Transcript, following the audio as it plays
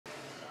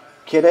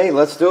Kid A,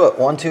 let's do it.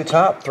 1, 2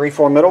 top, 3,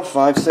 4 middle,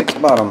 5, 6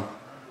 bottom.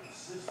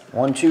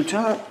 1, 2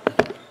 top.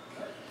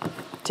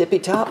 Tippy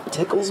top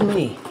tickles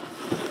me.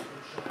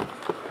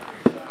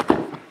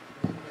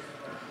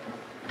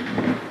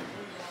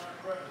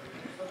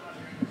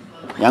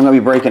 Yeah, I'm going to be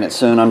breaking it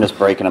soon. I'm just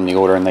breaking them the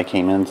order and they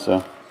came in,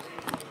 so.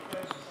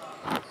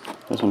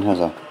 This one has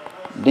a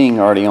ding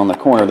already on the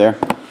corner there.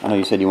 I know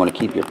you said you want to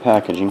keep your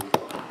packaging.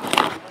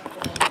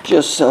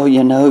 Just so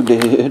you know,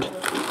 dude.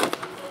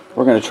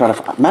 We're going to try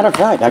to... Matter of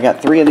fact, I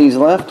got 3 of these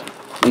left.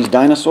 These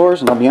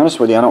dinosaurs, and I'll be honest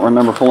with you, I don't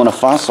remember pulling a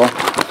fossil.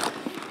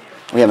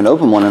 We haven't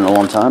opened one in a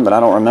long time, but I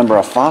don't remember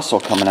a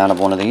fossil coming out of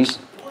one of these.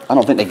 I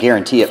don't think they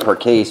guarantee it per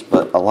case,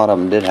 but a lot of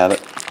them did have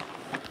it.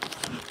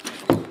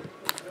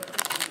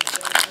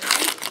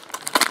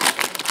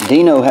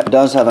 Dino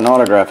does have an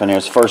autograph in here.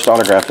 His first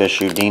autograph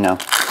issue, Dino.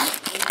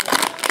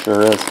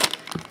 Sure is.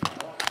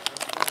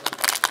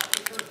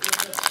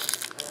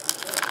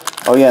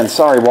 Oh yeah, and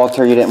sorry,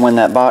 Walter, you didn't win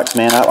that box,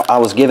 man. I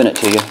was giving it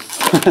to you.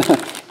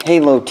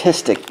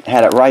 Halotistic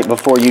had it right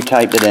before you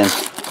typed it in.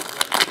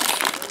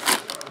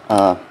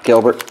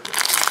 Gilbert.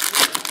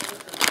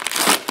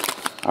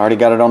 I already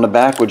got it on the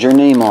back with your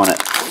name on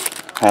it.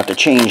 I have to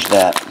change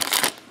that.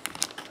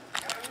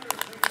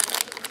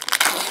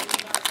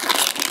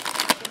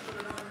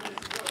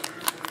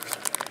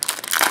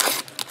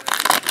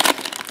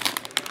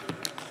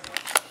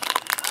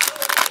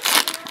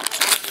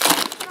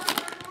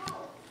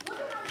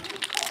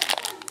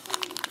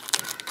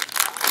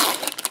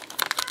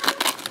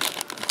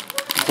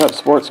 What's up,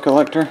 sports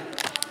collector?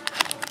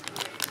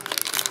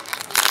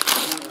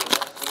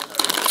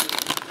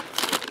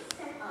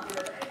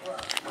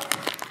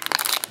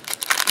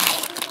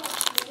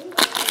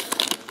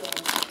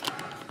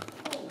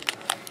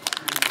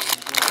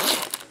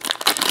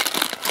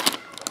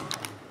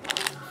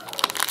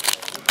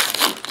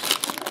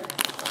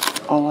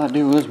 All I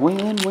do is win,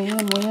 win,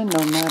 win,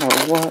 no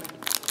matter what.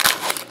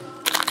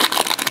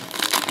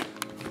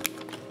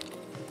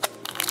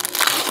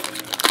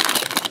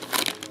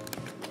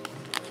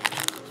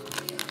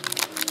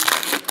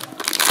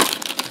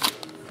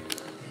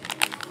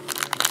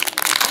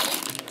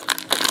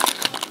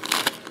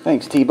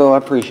 Thanks, Tebow. I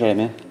appreciate it,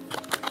 man.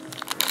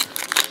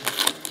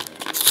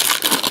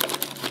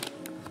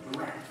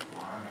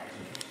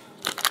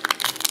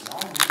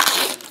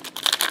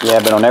 Yeah,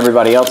 but on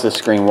everybody else's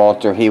screen,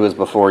 Walter, he was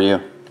before you.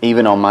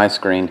 Even on my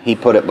screen, he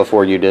put it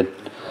before you did.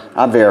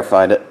 I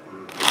verified it.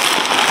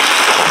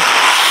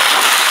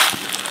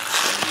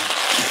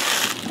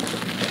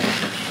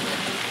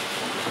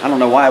 I don't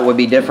know why it would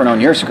be different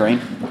on your screen.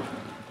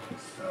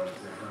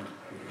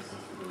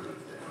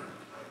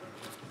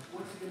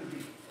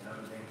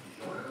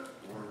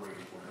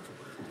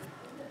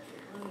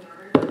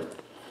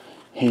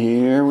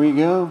 Here we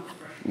go.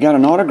 Got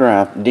an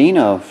autograph.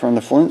 Dino from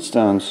the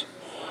Flintstones.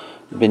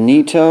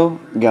 Benito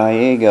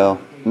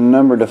Gallego,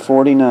 number to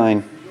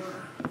 49.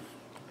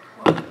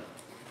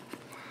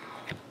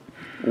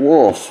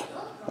 Wolf.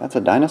 That's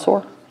a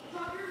dinosaur?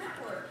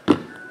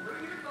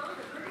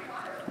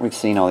 We've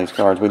seen all these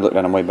cards. We looked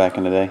at them way back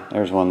in the day.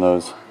 There's one of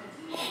those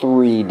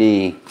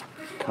 3D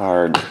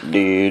cards,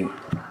 dude.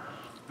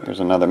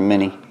 There's another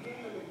mini.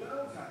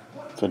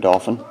 It's a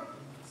dolphin.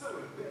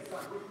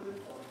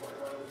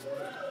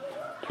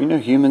 Do you know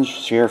humans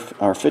share,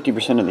 or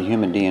 50% of the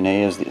human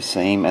DNA is the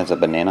same as a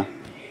banana?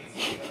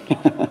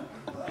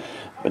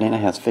 Banana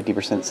has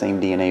 50% same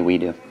DNA we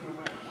do.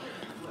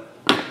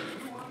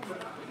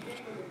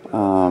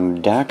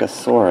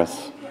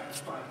 Dinosarus.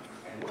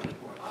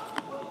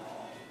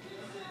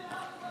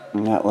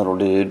 And that little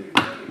dude.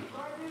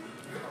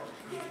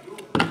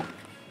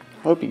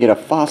 Hope you get a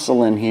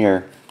fossil in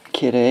here,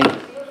 Kid A.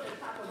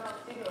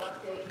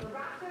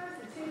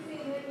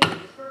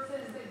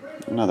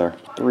 Another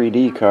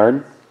 3D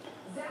card.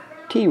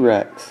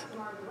 T-Rex.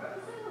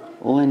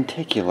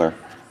 Lenticular.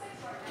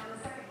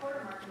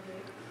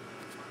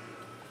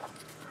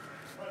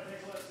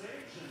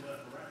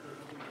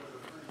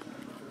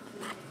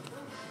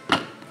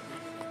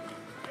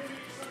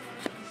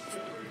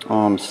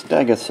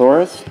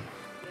 Stegosaurus.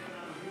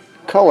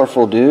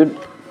 Colorful dude.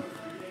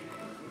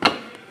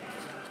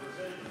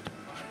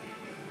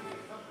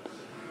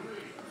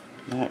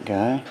 That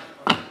guy.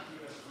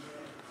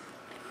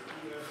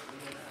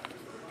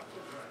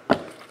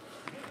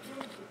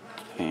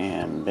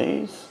 And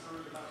base.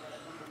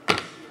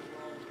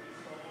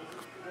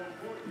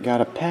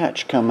 Got a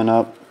patch coming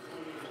up,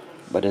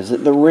 but is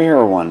it the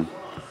rare one?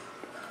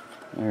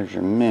 There's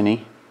your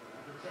mini.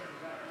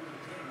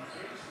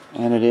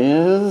 And it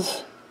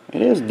is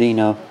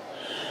Dino.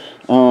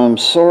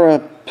 Sora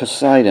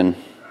Poseidon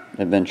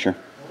adventure.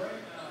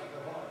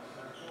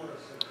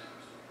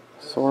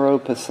 Sora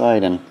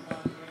Poseidon.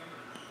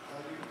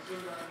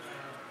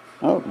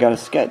 Oh, got a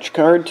sketch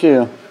card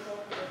too.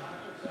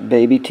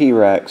 Baby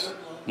T-Rex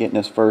getting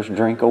his first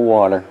drink of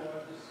water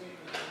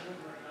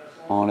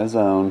on his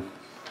own.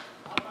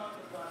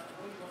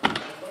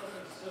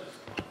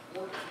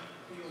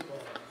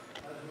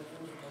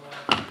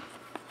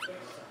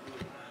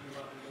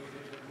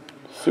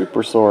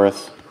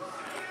 Supersaurus.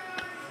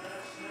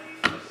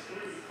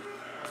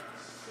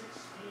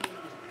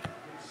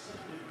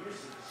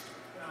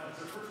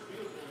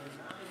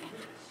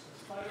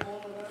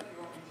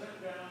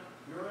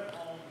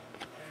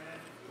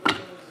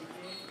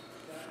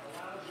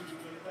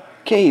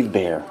 Cave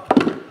Bear.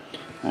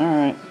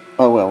 Alright.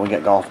 Oh, well, we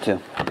got golf, too.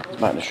 I was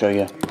about to show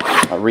you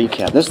a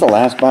recap. This is the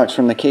last box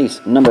from the case.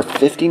 Number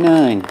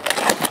 59.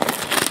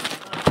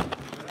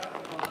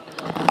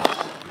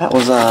 That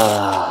was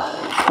a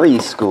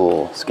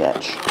preschool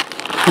sketch.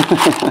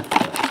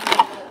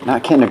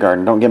 Not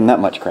kindergarten. Don't give them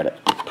that much credit.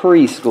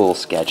 Preschool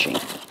sketching.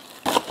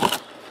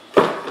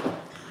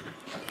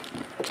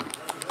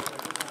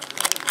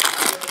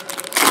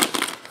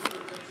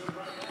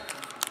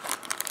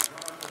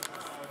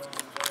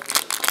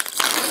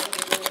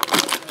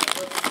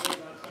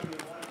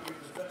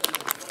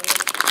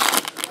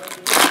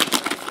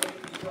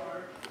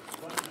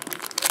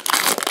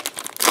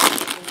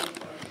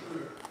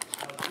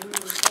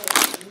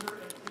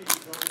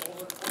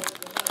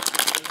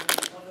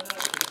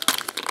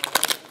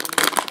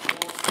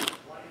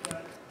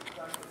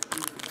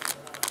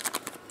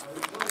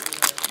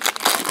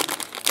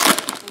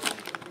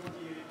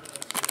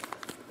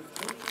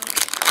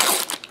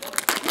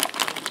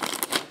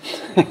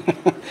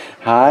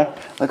 Hi,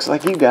 looks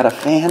like you got a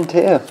fan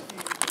too.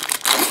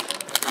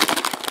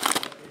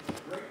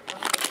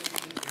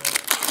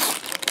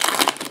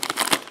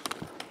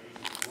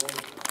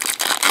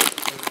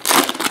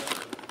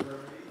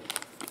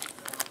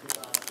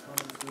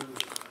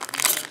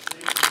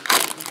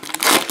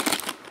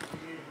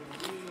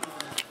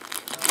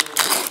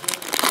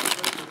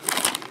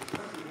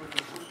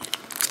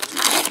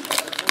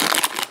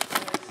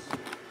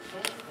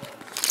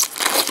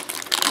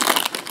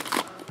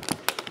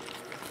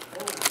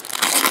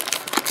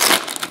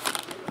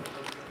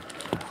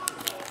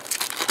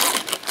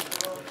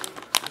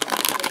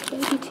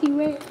 Baby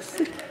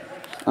T-Rex.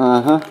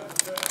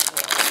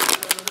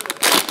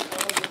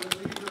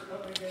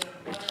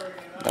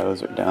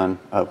 Those are done.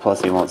 Oh,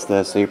 plus he wants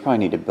this, so you probably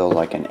need to build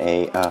like an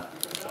A. Yeah.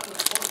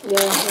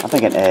 I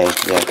think an A,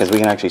 yeah, because we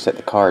can actually set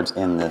the cards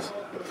in this.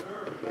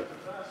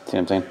 See what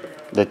I'm saying?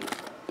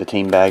 The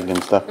team bagged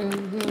and stuff.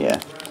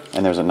 Yeah.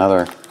 And there's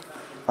another.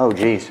 Oh,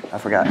 geez, I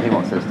forgot. He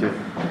wants this too.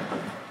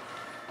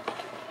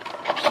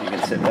 So you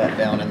can sit that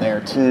down in there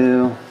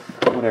too.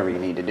 Whatever you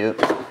need to do.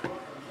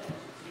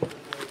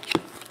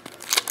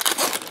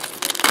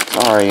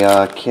 Sorry,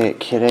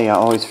 Kid A, I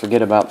always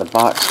forget about the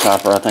box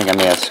topper. I think I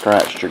may have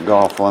scratched your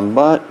golf one,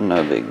 but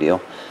no big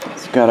deal.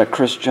 It's got a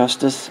Chris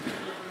Justice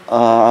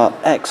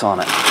X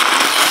on it.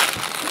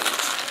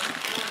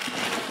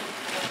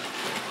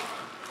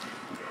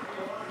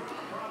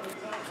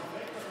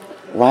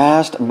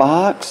 Last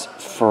box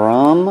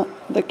from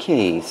the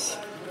case.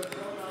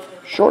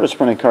 Shortest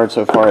printed card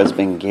so far has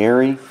been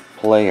Gary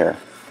Player.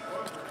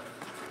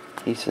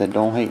 He said,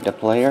 don't hate the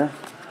player,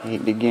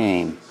 hate the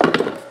game.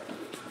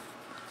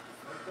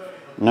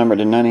 Number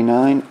to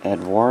 99,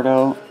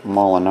 Eduardo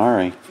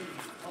Molinari.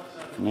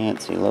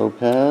 Nancy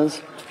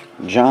Lopez.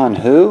 John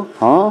who?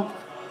 Huh?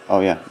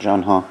 Oh yeah,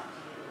 John Huh.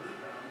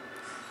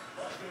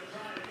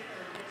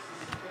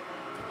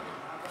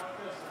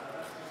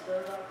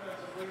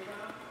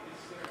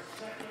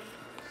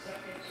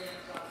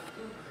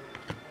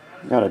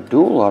 Got a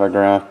dual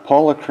autograph.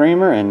 Paula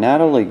Creamer and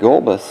Natalie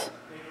Golbus.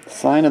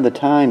 Sign of the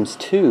Times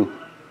 2.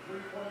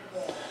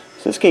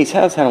 So this case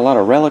has had a lot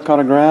of relic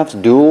autographs,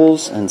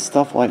 duels, and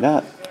stuff like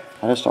that.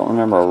 I just don't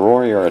remember a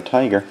Rory or a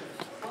Tiger.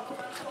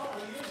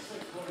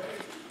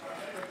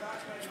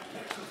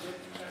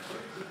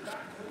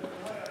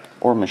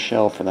 Or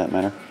Michelle, for that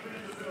matter.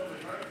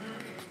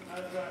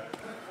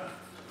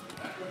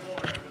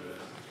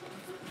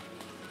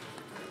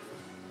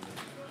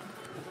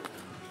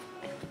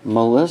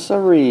 Melissa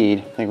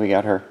Reed. I think we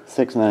got her.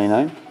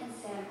 $6.99.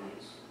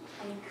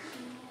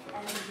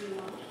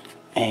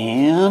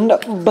 And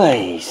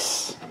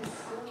base.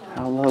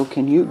 How low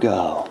can you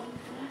go?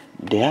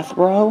 Death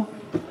Row?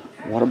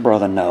 What a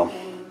brother, no.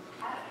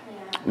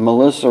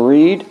 Melissa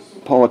Reed,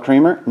 Paula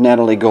Creamer,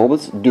 Natalie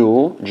Golbus,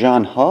 Duel,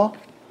 John Huh,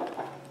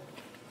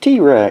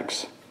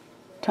 T-Rex,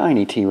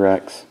 Tiny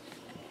T-Rex,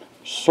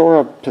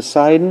 Sora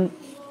Poseidon,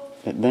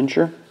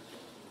 Adventure,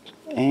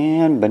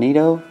 and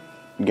Benito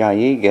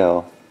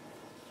Gallego,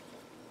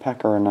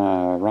 Packer and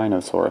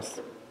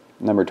Rhinoceros,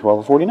 number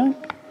 1249.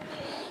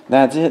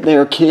 That's it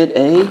there, Kid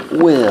A.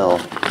 Will.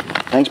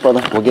 Thanks,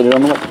 brother. We'll get it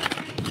on the way.